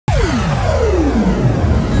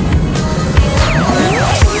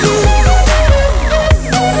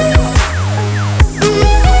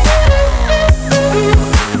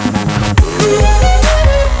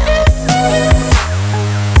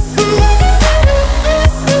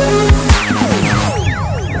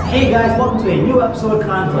Hey guys, welcome to a new episode of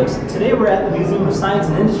Conflicts. Today we're at the Museum of Science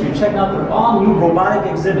and Industry checking out their all-new robotic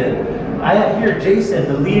exhibit. I have here Jason,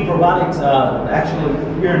 the lead robotics, actually,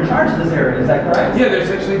 you're in charge of this area, is that correct? Yeah, there's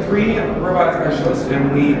actually 3 robot specialists,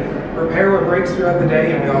 and we repair what breaks throughout the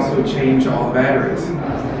day, and we also change all the batteries.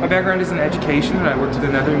 My background is in education, and I worked at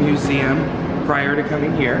another museum prior to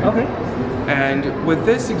coming here. Okay. And with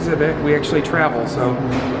this exhibit, we actually travel.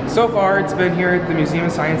 So far, it's been here at the Museum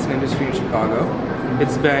of Science and Industry in Chicago.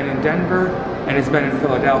 It's been in Denver, and it's been in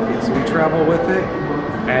Philadelphia. So we travel with it,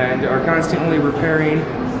 and are constantly repairing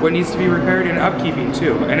what needs to be repaired and upkeeping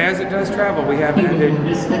too. And as it does travel, we have added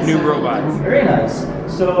new robots. Very nice.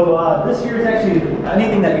 So this here is actually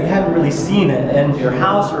anything that you haven't really seen in your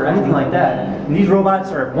house or anything like that. And these robots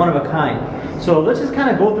are one of a kind. So let's just kind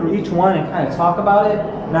of go through each one and kind of talk about it.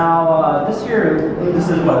 Now this here, this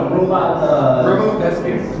is what? Robot? Robo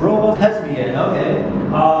Thespian. Robo Thespian, okay.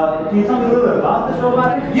 Can you tell me a little bit about this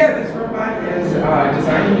robot? Yeah, this robot is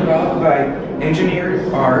designed and developed by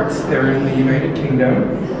Engineered Arts. They're in the United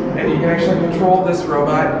Kingdom. And you can actually control this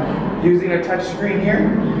robot using a touch screen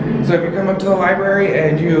here. So if you come up to the library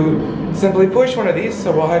and you simply push one of these,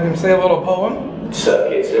 so we'll have him say a little poem.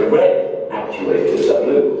 Circuits are red, actuators are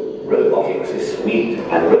blue. Robotics is sweet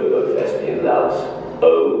and Robo Thespian loves.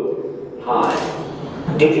 Oh,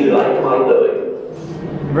 hi. Did you like my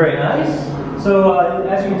poem? Very nice. So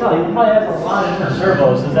as you can tell, he probably has a lot of different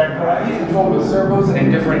servos, is that correct? He's controlled with servos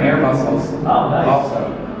and different air muscles. Oh, nice.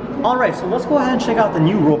 Also. Alright, so let's go ahead and check out the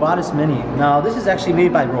new Robotis Mini. Now, this is actually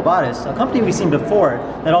made by Robotis, a company we've seen before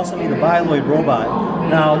that also made the Bioloid robot.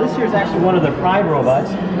 Now, this here is actually one of their prime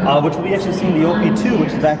robots, which we'll be actually seeing the OP2,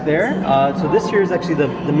 which is back there. So this here is actually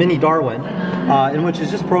the Mini Darwin, in which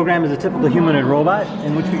is just programmed as a typical humanoid robot,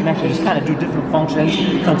 in which we can actually just kind of do different functions,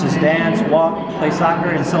 such as dance, walk, play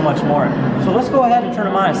soccer, and so much more. So let's go ahead and turn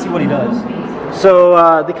him on and see what he does.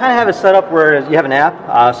 So they kind of have it set up where you have an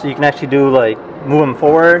app, so you can actually do like move him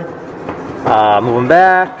forward, move him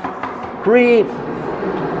back, greet,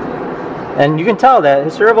 and you can tell that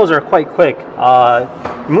his servos are quite quick.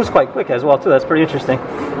 He moves quite quick as well too. That's pretty interesting.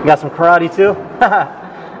 You got some karate too.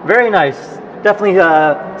 Very nice. Definitely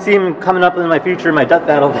see him coming up in my future in my death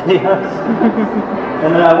battle videos.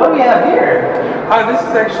 And what do we have here? This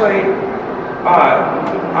is actually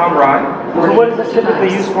Amron. So what is this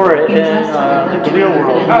typically used for in the real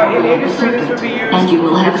world? In the industry, this would be used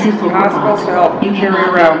in hospitals to help carry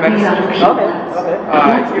around medicine. Okay.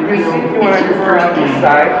 You can see if you want to move around this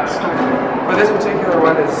side. But this particular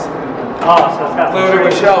one is loaded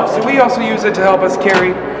with shelves. So we also use it to help us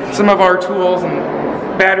carry some of our tools and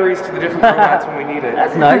batteries to the different robots when we need it.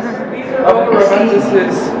 That's nice. These are all the robots.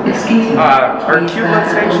 This is our Cube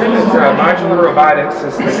station. It's a modular robotics.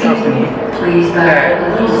 It's the company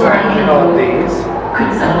that designed and developed these.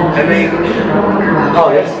 And they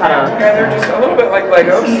together just a little bit like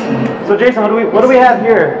Legos. So Jason, what do we have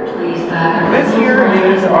here? This here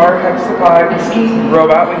is our hexapod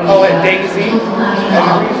robot. We call it Daisy. And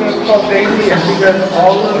the reason it's called Daisy is because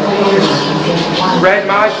all of the red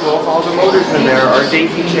modules, all the motors in there are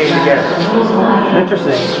daisy chained together.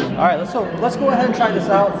 Interesting. Alright, let's go ahead and try this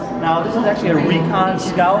out. Now this is actually a Recon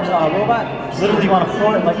Scout robot. Literally you want to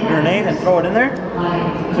float it like a grenade and throw it in there.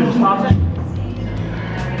 So just pop it.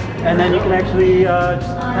 And then you can actually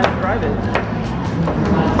just kind of drive it.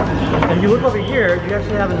 And if you look over here, you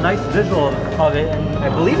actually have a nice visual of it, and I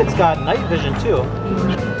believe it's got night vision too.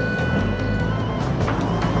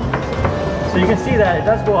 So you can see that it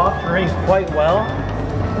does go off terrain quite well.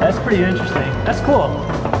 That's pretty interesting. That's cool.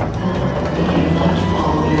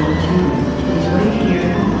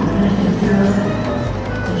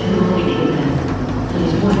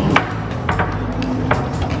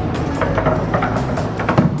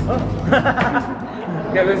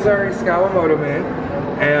 Yeah, this is our Scala Moto Man,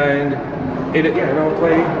 and it'll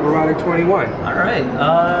play Robotic 21. All right,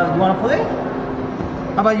 you want to play?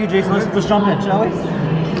 How about you, Jason? Let's jump in, shall we?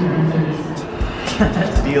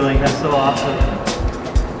 Stealing, that's so awesome.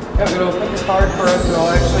 Yeah, it'll pick a card for us. It'll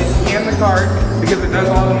actually scan the card because it does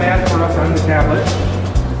all the math for us on the tablet.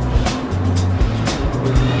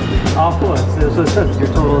 Oh, cool. So it says your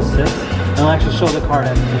total is 6, and it'll actually show the card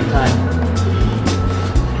at the same time.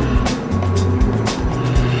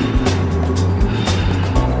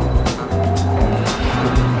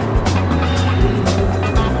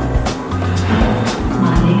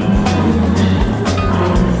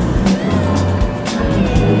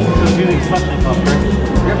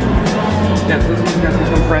 Yes, this one's got some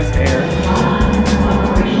compressed air.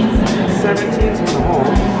 17's in the hole.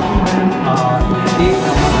 8,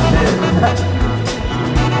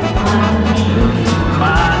 come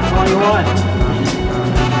on, 21.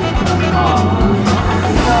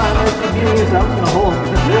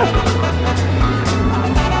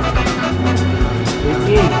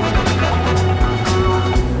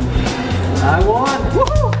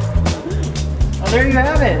 you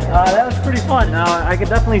have it. That was pretty fun. Now, I could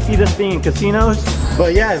definitely see this being in casinos,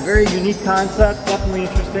 but yeah, very unique concept, definitely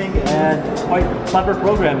interesting, and quite clever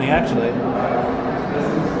programming, actually.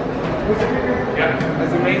 Yeah,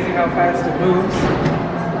 it's amazing how fast it moves.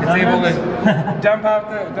 It's able to dump out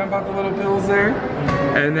the little pills there,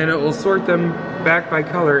 and then it will sort them back by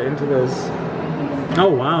color into those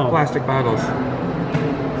plastic bottles.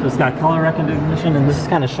 So it's got color recognition, and this is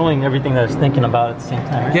kind of showing everything that it's thinking about at the same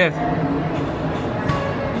time, right? Yes.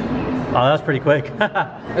 Oh, that was pretty quick.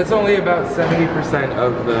 It's only about 70%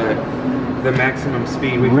 of the maximum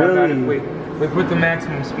speed. We found out if we put the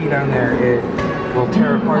maximum speed on there, it will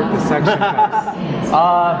tear apart the suction cups.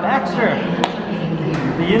 Baxter,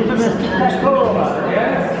 the infamous robot.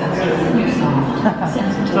 Yes.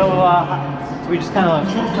 So we just kind of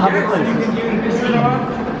You can turn it off.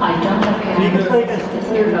 you can play this.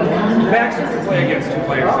 Baxter can play against 2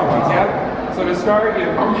 players at once. Yeah. So to start, you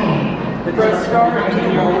press start and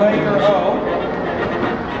then you'll lay your O.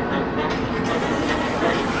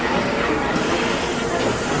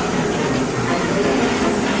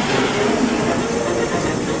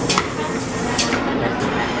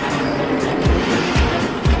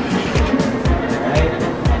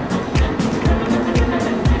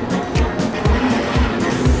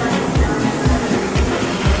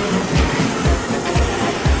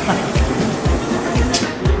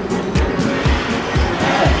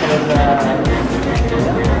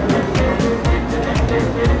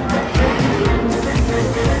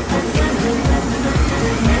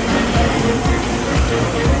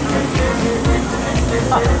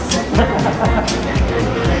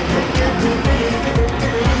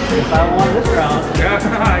 If I won this round.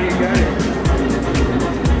 Yeah, you got it.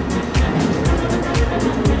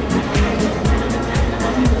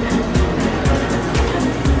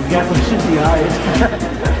 You got some shifty eyes.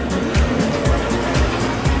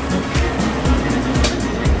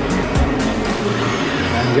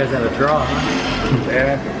 And you guys had a draw, huh?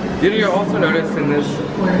 Yeah. You'll also notice in this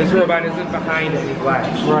robot isn't behind any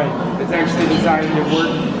glass. Right. It's actually designed to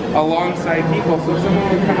work alongside people. So if someone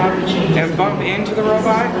will come up and bump into the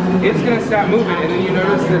robot, it's going to stop moving, and then you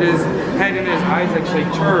notice that his head and his eyes actually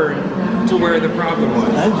turn to where the problem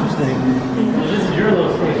was. Interesting. This is your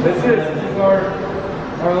little station. This is our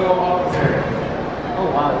little office area. Oh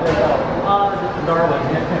wow, there's a just a doorway.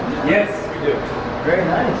 Yes, we do. Very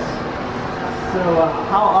nice. So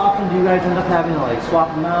how often do you guys end up having to like swap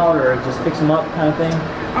them out or just fix them up kind of thing?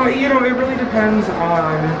 Oh, you know, it really depends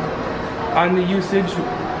on the usage.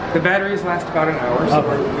 The batteries last about an hour, so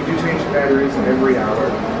we do change the batteries every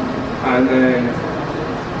hour. And then,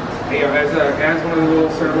 you know, as one of the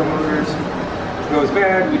little servo motors goes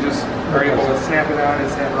bad, we just are able to snap it on and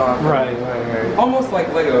snap it off. Right. Almost like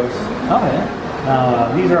Legos. Oh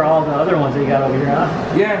yeah. These are all the other ones that you got over here, huh?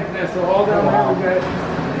 Yeah, so all down there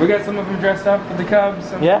we got some of them dressed up for the Cubs,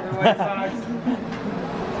 some for the White Sox.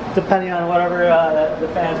 Depending on whatever the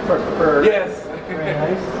fans prefer. Yes. Very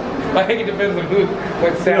nice. I think it depends on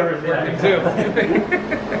what sound is working too.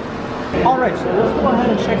 Alright, so let's go ahead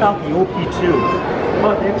and check out the OP2.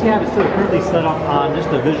 Well, they actually have it still currently set up on just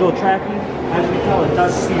the visual tracking. As you can tell, it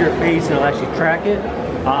does see your face and it'll actually track it.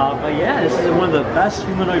 But yeah, this is one of the best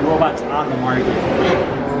humanoid robots on the market.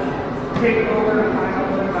 Take it over and climb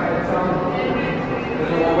up by itself. And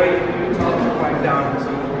then we'll wait for you to climb down so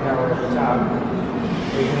now we're at the top.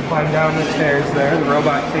 You can climb down the stairs there. The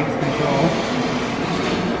robot takes control.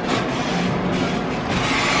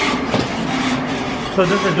 So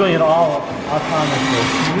this is doing it all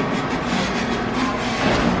autonomously.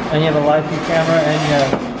 And you have a live view camera and you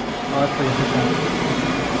have, oh, that's pretty interesting.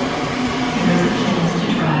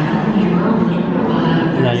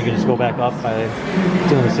 And now you can just go back up by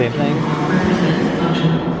doing the same thing.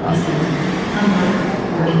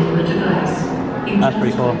 That's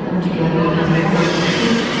pretty cool.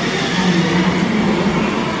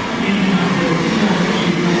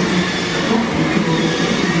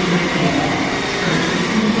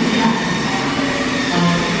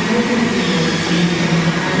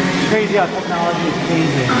 It's crazy how technology is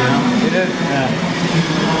changing, you know? It is. Yeah.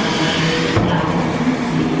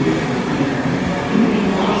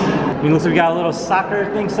 It looks like we got a little soccer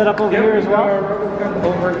thing set up over here as well.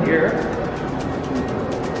 Over here.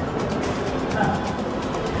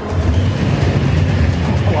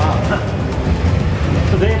 Oh, wow.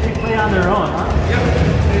 So they actually play on their own, huh? Yep.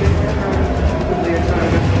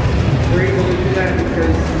 We're able to do that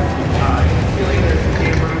because in the ceiling there's a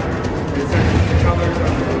camera that senses the colors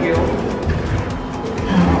on the field.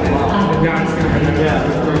 The dot's going to be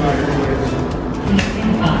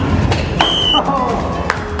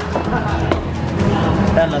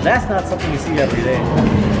And that's not something you see every day.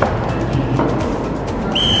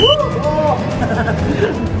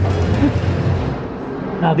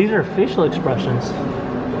 Now these are facial expressions.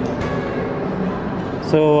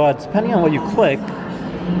 So depending on what you click,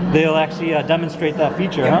 they'll actually demonstrate that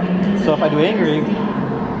feature, huh? So if I do angry,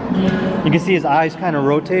 you can see his eyes kind of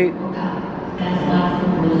rotate.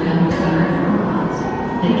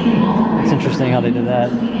 It's interesting how they did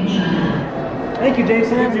that. Thank you,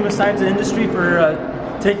 Jason, with Science and Industry,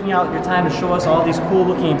 for taking out your time to show us all these cool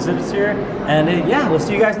looking exhibits here. And yeah, we'll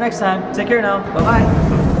see you guys next time. Take care now.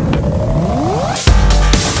 Bye-bye.